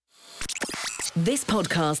This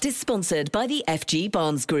podcast is sponsored by the FG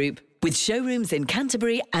Barnes Group, with showrooms in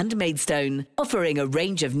Canterbury and Maidstone, offering a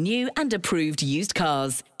range of new and approved used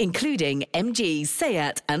cars, including MG,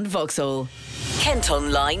 Seat and Vauxhall. Kent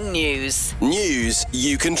Online News. News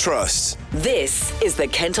you can trust. This is the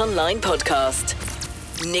Kent Online Podcast.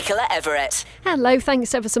 Nicola Everett. Hello,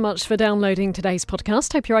 thanks ever so much for downloading today's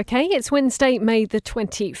podcast. Hope you're okay. It's Wednesday, May the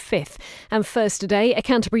 25th. And first today, a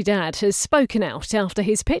Canterbury dad has spoken out after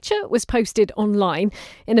his picture was posted online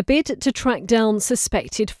in a bid to track down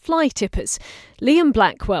suspected fly tippers. Liam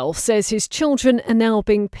Blackwell says his children are now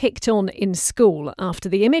being picked on in school after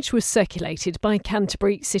the image was circulated by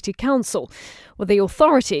Canterbury City Council. Well, the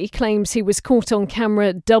authority claims he was caught on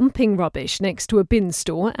camera dumping rubbish next to a bin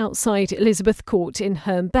store outside Elizabeth Court in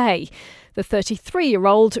Herne Bay. The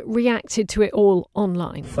 33-year-old reacted to it all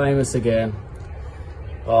online. Famous again.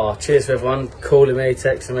 Oh, cheers for everyone calling me,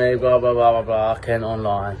 texting me, blah, blah, blah, blah, blah, Kent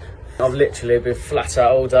Online. I've literally been flat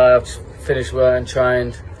out all day. I've just finished work and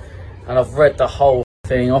trained, and I've read the whole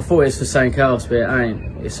thing. I thought it was for something else, but it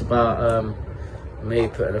ain't. It's about me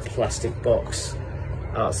putting a plastic box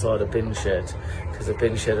outside a bin shed, because the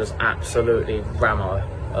bin shed was absolutely ramo.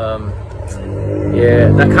 Yeah,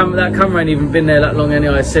 that camera ain't even been there that long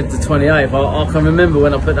anyway. I said the 28th. I can remember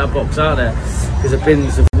when I put that box out there, because the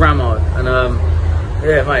bins of ramo. And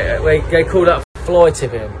yeah, mate, they call that fly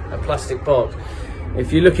tipping, a plastic box.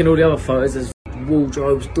 If you look in all the other photos, there's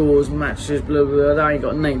wardrobes, doors, mattresses, blah, blah, blah. That ain't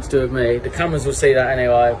got nothing to do with me. The cameras will see that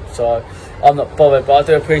anyway, so I'm not bothered. But I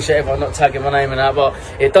do appreciate everyone not tagging my name in that, but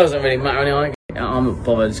it doesn't really matter anyway. I'm not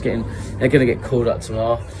bothered. They're going to get called up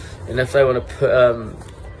tomorrow, and if they want to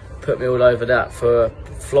put me all over that for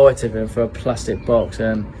fly tipping for a plastic box,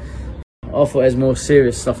 and I thought there's more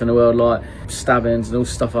serious stuff in the world like stabbings and all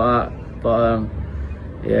stuff like that, but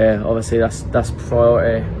yeah, obviously that's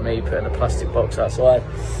priority, me putting a plastic box outside.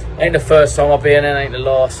 Ain't the first time I've been in, ain't the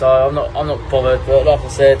last, so I'm not bothered. But like I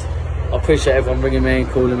said, I appreciate everyone ringing me and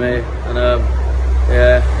calling me, and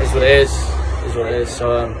yeah, it's what it is,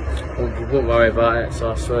 so won't worry about it,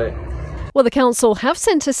 so sweet. Well, the council have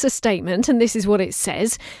sent us a statement, and this is what it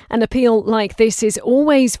says. An appeal like this is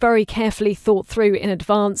always very carefully thought through in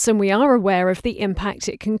advance, and we are aware of the impact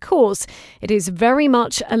it can cause. It is very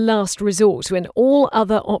much a last resort when all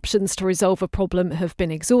other options to resolve a problem have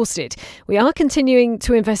been exhausted. We are continuing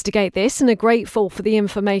to investigate this and are grateful for the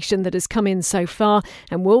information that has come in so far,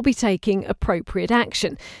 and will be taking appropriate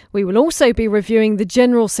action. We will also be reviewing the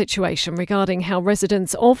general situation regarding how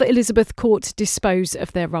residents of Elizabeth Court dispose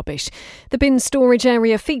of their rubbish. The bin storage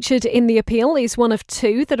area featured in the appeal is one of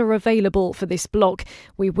two that are available for this block.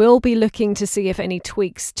 We will be looking to see if any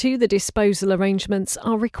tweaks to the disposal arrangements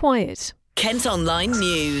are required. Kent Online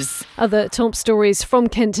News. Other top stories from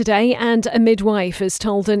Kent today, and a midwife has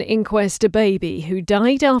told an inquest a baby who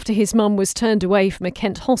died after his mum was turned away from a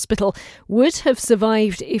Kent hospital would have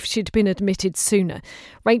survived if she'd been admitted sooner.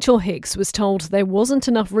 Rachel Higgs was told there wasn't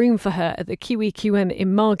enough room for her at the QEQM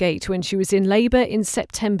in Margate when she was in labour in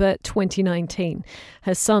September 2019.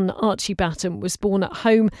 Her son Archie Batten was born at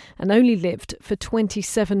home and only lived for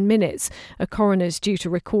 27 minutes. A coroner's due to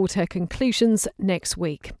record her conclusions next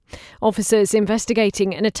week. Officers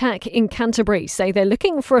investigating an attack in Canterbury say they're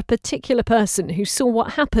looking for a particular person who saw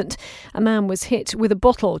what happened. A man was hit with a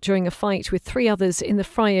bottle during a fight with three others in the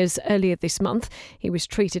Friars earlier this month. He was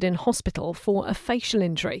treated in hospital for a facial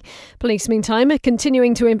injury. Police, meantime, are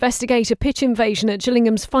continuing to investigate a pitch invasion at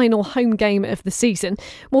Gillingham's final home game of the season.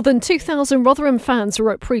 More than 2,000 Rotherham fans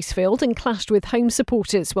were at Priestfield and clashed with home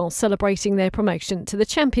supporters while celebrating their promotion to the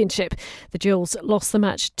Championship. The Gills lost the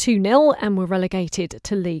match 2-0 and were relegated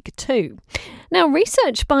to League Two. Now,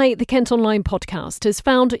 research by the Kent Online podcast has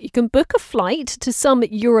found you can book a flight to some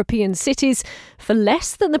European cities for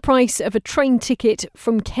less than the price of a train ticket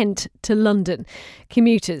from Kent to London.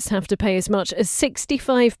 Commuters have to pay as much as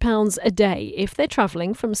 £65 a day if they're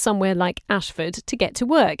travelling from somewhere like Ashford to get to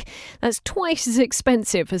work. That's twice as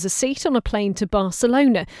expensive as a seat on a plane to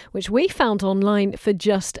Barcelona, which we found online for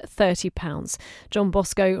just £30. John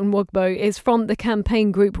Bosco Nwogbo is from the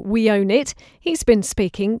campaign group We Own It. He's been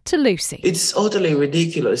speaking to Lucy. It's utterly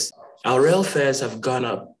ridiculous. Our rail fares have gone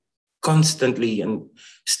up constantly and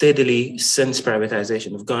steadily since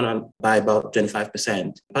privatization. Have gone up by about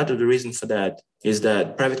 25%. Part of the reason for that is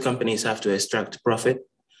that private companies have to extract profit.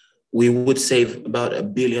 We would save about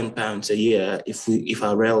 £1 billion a year if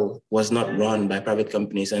our rail was not run by private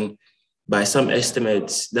companies. And by some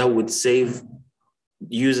estimates, that would save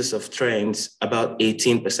users of trains about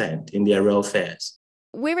 18% in their rail fares.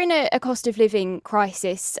 We're in a cost of living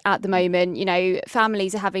crisis at the moment. You know,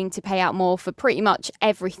 families are having to pay out more for pretty much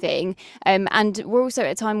everything. And we're also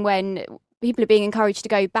at a time when people are being encouraged to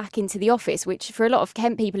go back into the office, which for a lot of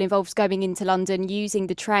Kent people involves going into London using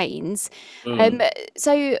the trains.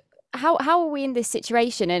 So how are we in this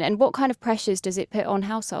situation, and what kind of pressures does it put on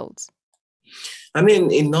households? I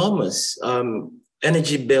mean, enormous.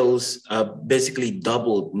 Energy bills are basically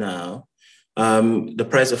doubled now. The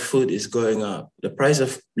price of food is going up. The price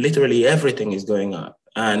of literally everything is going up.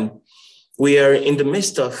 And we are in the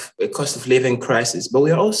midst of a cost of living crisis, but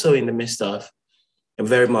we are also in the midst of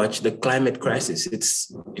very much the climate crisis.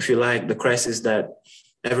 It's, if you like, the crisis that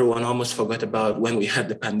everyone almost forgot about when we had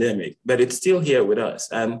the pandemic, but it's still here with us.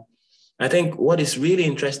 And I think what is really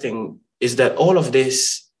interesting is that all of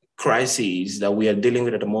these crises that we are dealing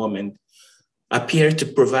with at the moment appear to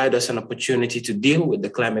provide us an opportunity to deal with the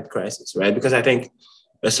climate crisis, right? Because I think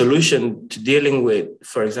a solution to dealing with,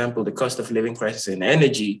 for example, the cost of living crisis in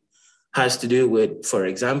energy has to do with, for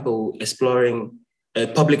example, exploring a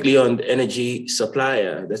publicly owned energy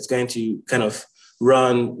supplier that's going to kind of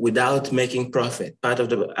run without making profit. At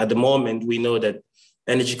the moment, we know that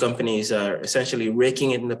energy companies are essentially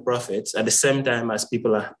raking in the profits at the same time as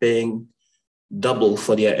people are paying double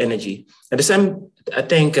for their energy. At the same, I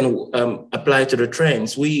think, can apply to the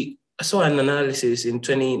trains. We saw an analysis in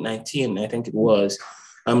 2019, I think it was,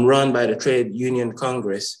 run by the Trade Union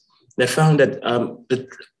Congress that found that the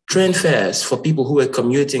train fares for people who were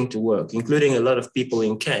commuting to work, including a lot of people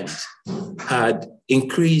in Kent, had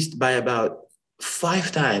increased by about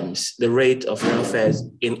 5 times the rate of rail fares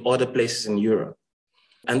in other places in Europe.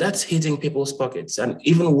 And that's hitting people's pockets. And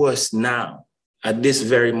even worse now, at this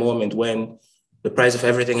very moment when the price of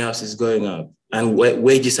everything else is going up and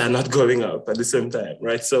wages are not going up at the same time,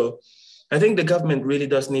 right? So I think the government really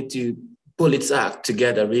does need to pull its act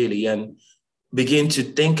together, really, and begin to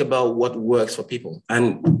think about what works for people.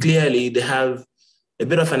 And clearly they have a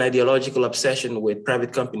bit of an ideological obsession with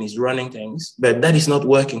private companies running things, but that is not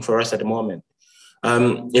working for us at the moment.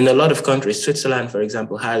 In a lot of countries, Switzerland, for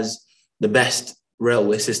example, has the best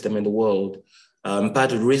railway system in the world.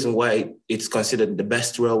 Part of the reason why it's considered the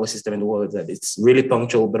best railway system in the world is that it's really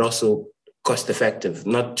punctual, but also cost effective,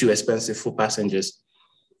 not too expensive for passengers.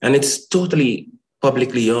 And it's totally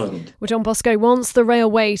publicly owned. Well, John Bosco wants the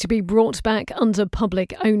railway to be brought back under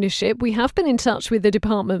public ownership. We have been in touch with the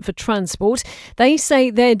Department for Transport. They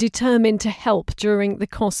say they're determined to help during the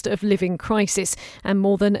cost of living crisis, and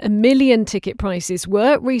more than 1 million ticket prices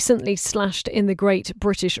were recently slashed in the Great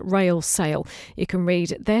British Rail sale. You can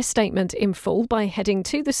read their statement in full by heading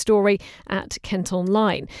to the story at Kent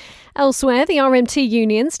Online. Elsewhere, the RMT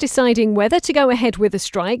unions deciding whether to go ahead with a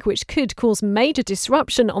strike, which could cause major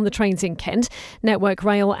disruption on the trains in Kent. Network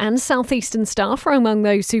Rail and South Eastern staff are among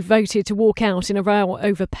those who voted to walk out in a row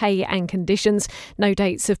over pay and conditions. No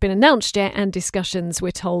dates have been announced yet, and discussions,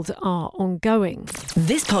 we're told, are ongoing.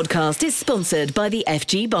 This podcast is sponsored by the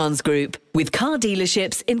FG Barnes Group, with car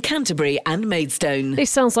dealerships in Canterbury and Maidstone. This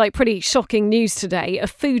sounds like pretty shocking news today. A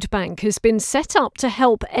food bank has been set up to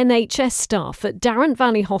help NHS staff at Darrant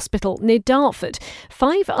Valley Hospital near Dartford.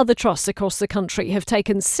 5 other trusts across the country have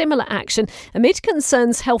taken similar action amid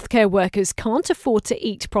concerns healthcare workers can't afford to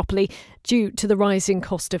eat properly due to the rising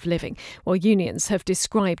cost of living, while unions have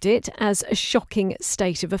described it as a shocking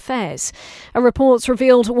state of affairs. A report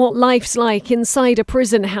revealed what life's like inside a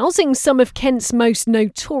prison housing some of Kent's most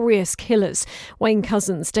notorious killers. Wayne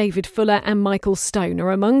Couzens, David Fuller and Michael Stone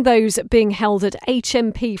are among those being held at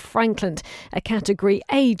HMP Frankland, a Category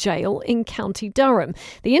A jail in County Durham.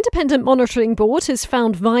 The Independent Monitoring Board has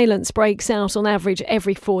found violence breaks out on average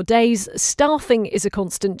every 4 days, staffing is a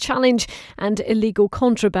constant challenge, and illegal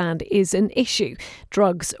contraband is an issue.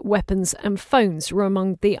 Drugs, weapons and phones were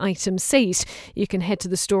among the items seized. You can head to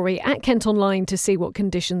the story at Kent Online to see what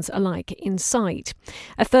conditions are like inside.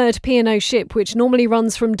 A third P&O ship, which normally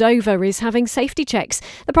runs from Dover, is having safety checks.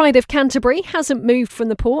 The Pride of Canterbury hasn't moved from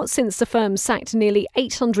the port since the firm sacked nearly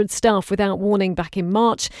 800 staff without warning back in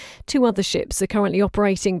March. 2 other ships are currently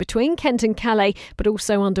operating between Kent and Calais, but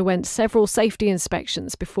also underwent several safety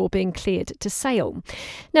inspections before being cleared to sail.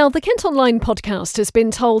 Now, the Kent Online podcast has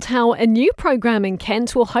been told how a new programme in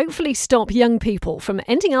Kent will hopefully stop young people from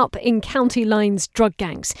ending up in county lines drug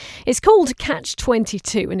gangs. It's called Catch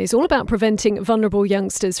 22 and is all about preventing vulnerable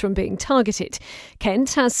youngsters from being targeted.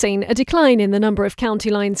 Kent has seen a decline in the number of county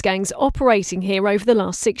lines gangs operating here over the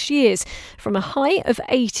last 6 years, from a high of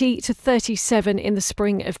 80 to 37 in the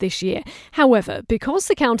spring of this year. However, because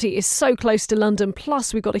the county is so close to London,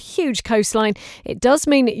 plus we've got a huge coastline, it does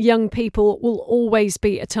mean young people will always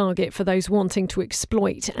be a target for those wanting to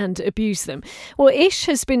exploit and abuse them. Well, Ish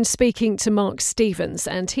has been speaking to Mark Stevens,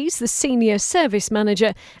 and he's the Senior Service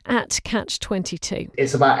Manager at Catch 22.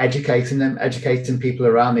 It's about educating people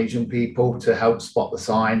around these young people to help spot the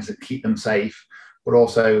signs and keep them safe, but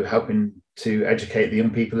also helping to educate the young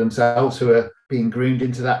people themselves who are being groomed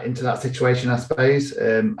into that situation, I suppose,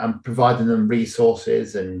 and providing them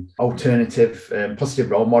resources and alternative positive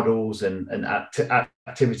role models and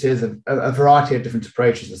activities, a variety of different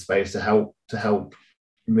approaches, I suppose, to help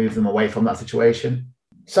move them away from that situation.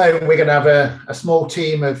 So we're going to have a small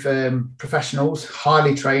team of professionals,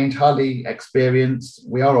 highly trained, highly experienced.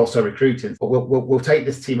 We are also recruiting. But we'll take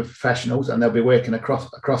this team of professionals and they'll be working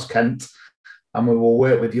across Kent, and we will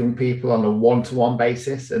work with young people on a one-to-one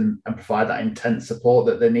basis and provide that intense support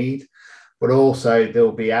that they need. But also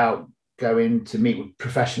they'll be out going to meet with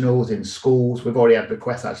professionals in schools. We've already had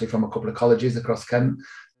requests actually from a couple of colleges across Kent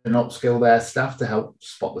and upskill their staff to help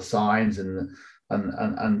spot the signs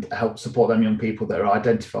and help support them young people that are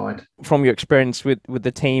identified. From your experience with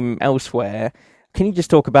the team elsewhere, can you just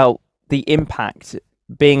talk about the impact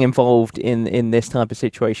being involved in this type of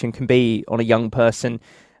situation can be on a young person,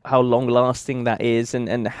 how long lasting that is,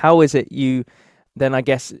 and how is it you then, I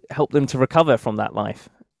guess, help them to recover from that life?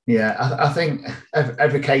 Yeah, I think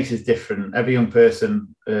every case is different. Every young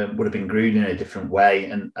person would have been groomed in a different way,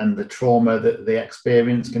 and the trauma that they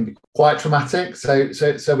experience can be quite traumatic.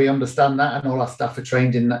 So we understand that, and all our staff are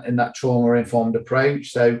trained in that trauma-informed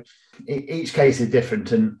approach. So each case is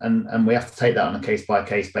different, and we have to take that on a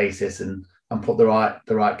case-by-case basis and put the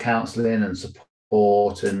right counselling and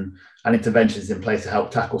support and interventions in place to help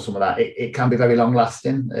tackle some of that. It can be very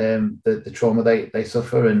long-lasting, the trauma they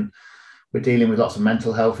suffer, and we're dealing with lots of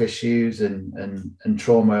mental health issues and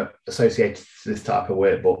trauma associated to this type of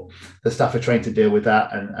work, but the staff are trained to deal with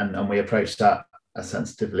that, and we approach that as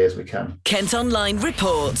sensitively as we can. Kent Online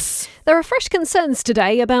reports. There are fresh concerns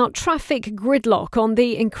today about traffic gridlock on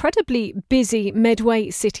the incredibly busy Medway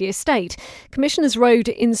City Estate. Commissioners Road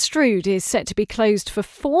in Strood is set to be closed for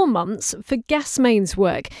 4 months for gas mains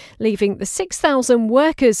work, leaving the 6,000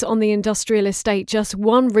 workers on the industrial estate just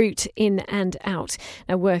one route in and out.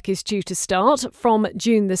 Now, work is due to start from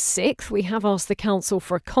June the 6th. We have asked the council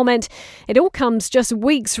for a comment. It all comes just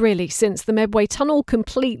weeks, really, since the Medway Tunnel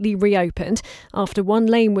completely reopened after one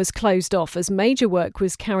lane was closed off as major work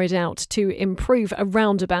was carried out to improve a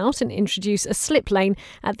roundabout and introduce a slip lane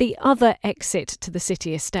at the other exit to the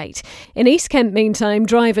city estate. In East Kent, meantime,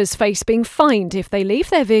 drivers face being fined if they leave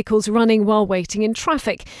their vehicles running while waiting in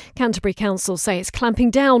traffic. Canterbury Council say it's clamping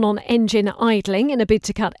down on engine idling in a bid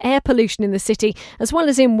to cut air pollution in the city, as well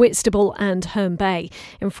as in Whitstable and Herne Bay.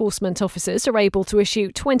 Enforcement officers are able to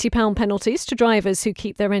issue £20 penalties to drivers who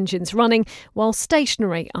keep their engines running while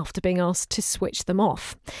stationary after being asked to switch them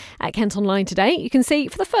off. At Kent Online today, you can see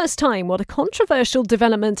for the first time what a controversial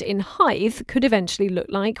development in Hythe could eventually look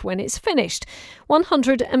like when it's finished.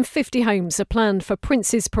 150 homes are planned for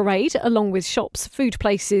Prince's Parade, along with shops, food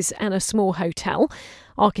places and a small hotel.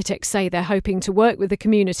 Architects say they're hoping to work with the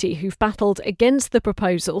community who've battled against the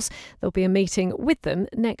proposals. There'll be a meeting with them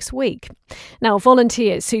next week. Now,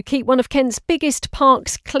 volunteers who keep one of Kent's biggest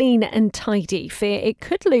parks clean and tidy fear it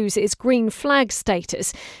could lose its green flag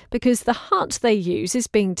status because the hut they use is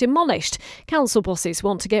being demolished. Council bosses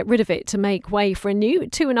want to get rid of it to make way for a new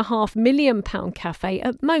 £2.5 million cafe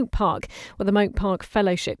at Moat Park, where the Moat Park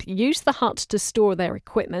Fellowship use the hut to store their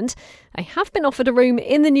equipment. They have been offered a room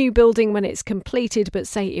in the new building when it's completed, but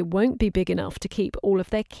say it won't be big enough to keep all of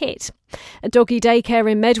their kit. A doggy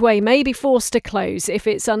daycare in Medway may be forced to close if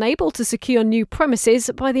it's unable to secure new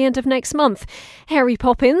premises by the end of next month. Harry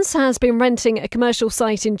Poppins has been renting a commercial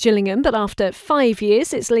site in Gillingham, but after 5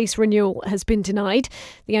 years, its lease renewal has been denied.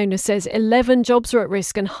 The owner says 11 jobs are at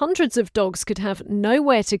risk and hundreds of dogs could have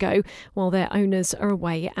nowhere to go while their owners are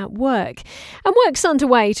away at work. And work's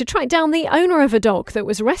underway to track down the owner of a dog that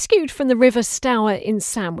was rescued from the River Stour in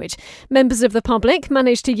Sandwich. Members of the public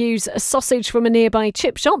managed to use a sausage from a nearby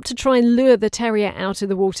chip shop to try and lure the terrier out of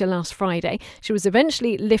the water last Friday. She was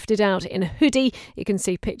eventually lifted out in a hoodie. You can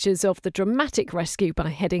see pictures of the dramatic rescue by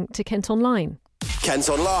heading to Kent Online. Kent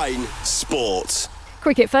Online Sport.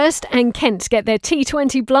 Cricket first, and Kent get their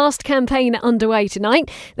T20 Blast campaign underway tonight.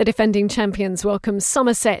 The defending champions welcome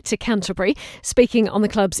Somerset to Canterbury. Speaking on the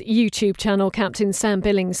club's YouTube channel, Captain Sam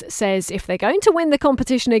Billings says if they're going to win the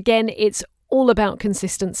competition again, it's all about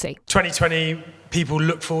consistency. 2020, people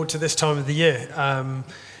look forward to this time of the year.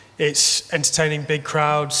 It's entertaining big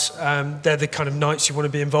crowds. They're the kind of nights you want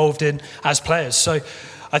to be involved in as players. So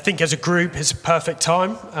I think as a group, it's a perfect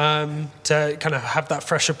time to kind of have that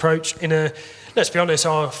fresh approach in a. Let's be honest,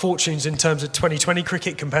 our fortunes in terms of 2020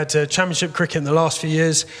 cricket compared to Championship cricket in the last few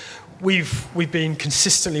years, we've been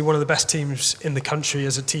consistently one of the best teams in the country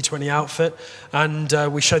as a T20 outfit, and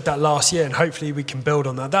we showed that last year, and hopefully we can build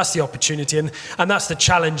on that. That's the opportunity, and that's the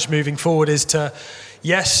challenge moving forward, is to,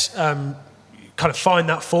 kind of find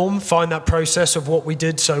that form, find that process of what we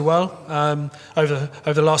did so well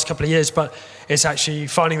over the last couple of years, but it's actually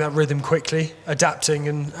finding that rhythm quickly, adapting,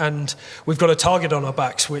 and we've got a target on our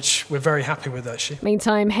backs, which we're very happy with, actually.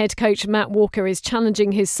 Meantime, head coach Matt Walker is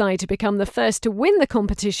challenging his side to become the first to win the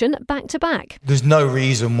competition back-to-back. There's no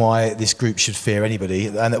reason why this group should fear anybody,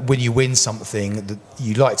 and that when you win something,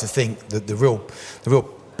 you like to think that the real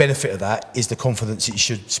benefit of that is the confidence it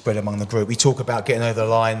should spread among the group. We talk about getting over the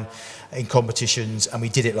line in competitions, and we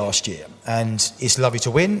did it last year, and it's lovely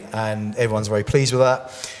to win, and everyone's very pleased with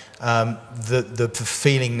that. The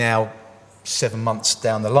feeling now, 7 months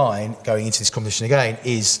down the line, going into this competition again,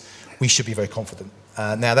 is we should be very confident.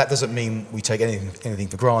 Now, that doesn't mean we take anything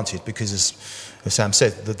for granted, because as Sam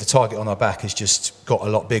said, the target on our back has just got a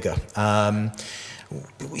lot bigger.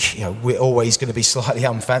 We're always going to be slightly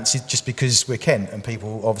unfancied just because we're Kent, and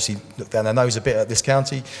people obviously look down their nose a bit at this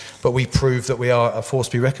county, but we prove that we are a force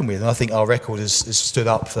to be reckoned with, and I think our record has stood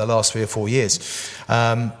up for the last 3 or 4 years.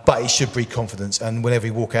 But it should breed confidence, and whenever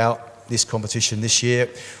we walk out this competition this year,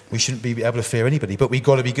 we shouldn't be able to fear anybody, but we've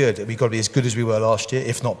got to be good. We've got to be as good as we were last year,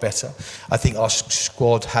 if not better. I think our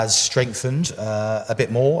squad has strengthened a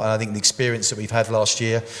bit more, and I think the experience that we've had last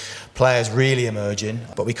year, players really emerging,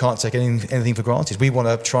 but we can't take anything for granted. We want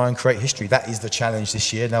to try and create history. That is the challenge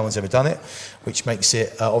this year. No one's ever done it, which makes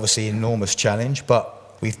it obviously an enormous challenge,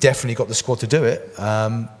 but we've definitely got the squad to do it.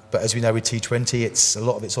 But as we know with T20, a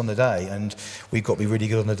lot of it's on the day, and we've got to be really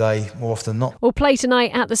good on the day more often than not. Well, play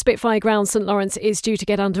tonight at the Spitfire Ground. St Lawrence is due to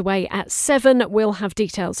get underway at 7. We'll have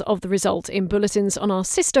details of the result in bulletins on our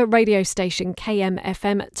sister radio station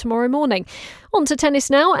KMFM tomorrow morning. On to tennis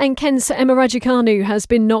now, and Kent's Emma Raducanu has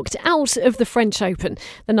been knocked out of the French Open.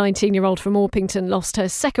 The 19-year-old from Orpington lost her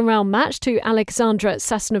second-round match to Alexandra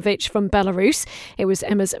Sasnovich from Belarus. It was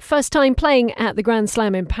Emma's first time playing at the Grand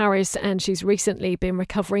Slam in Paris, and she's recently been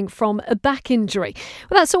recovering from a back injury.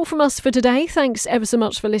 Well, that's all from us for today. Thanks ever so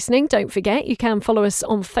much for listening. Don't forget, you can follow us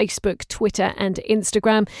on Facebook, Twitter and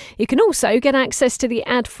Instagram. You can also get access to the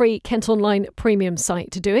ad-free Kent Online premium site.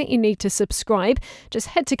 To do it, you need to subscribe. Just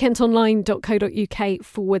head to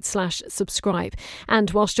kentonline.co.uk/subscribe.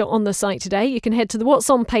 And whilst you're on the site today, you can head to the What's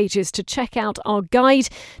On pages to check out our guide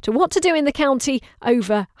to what to do in the county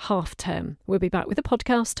over half term. We'll be back with a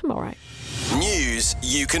podcast tomorrow. News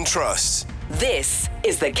you can trust. This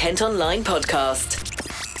is the Kent Online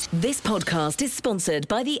Podcast. This podcast is sponsored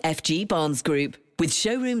by the FG Barnes Group, with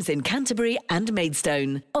showrooms in Canterbury and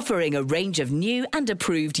Maidstone, offering a range of new and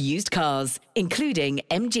approved used cars, including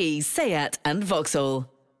MG, Seat and Vauxhall.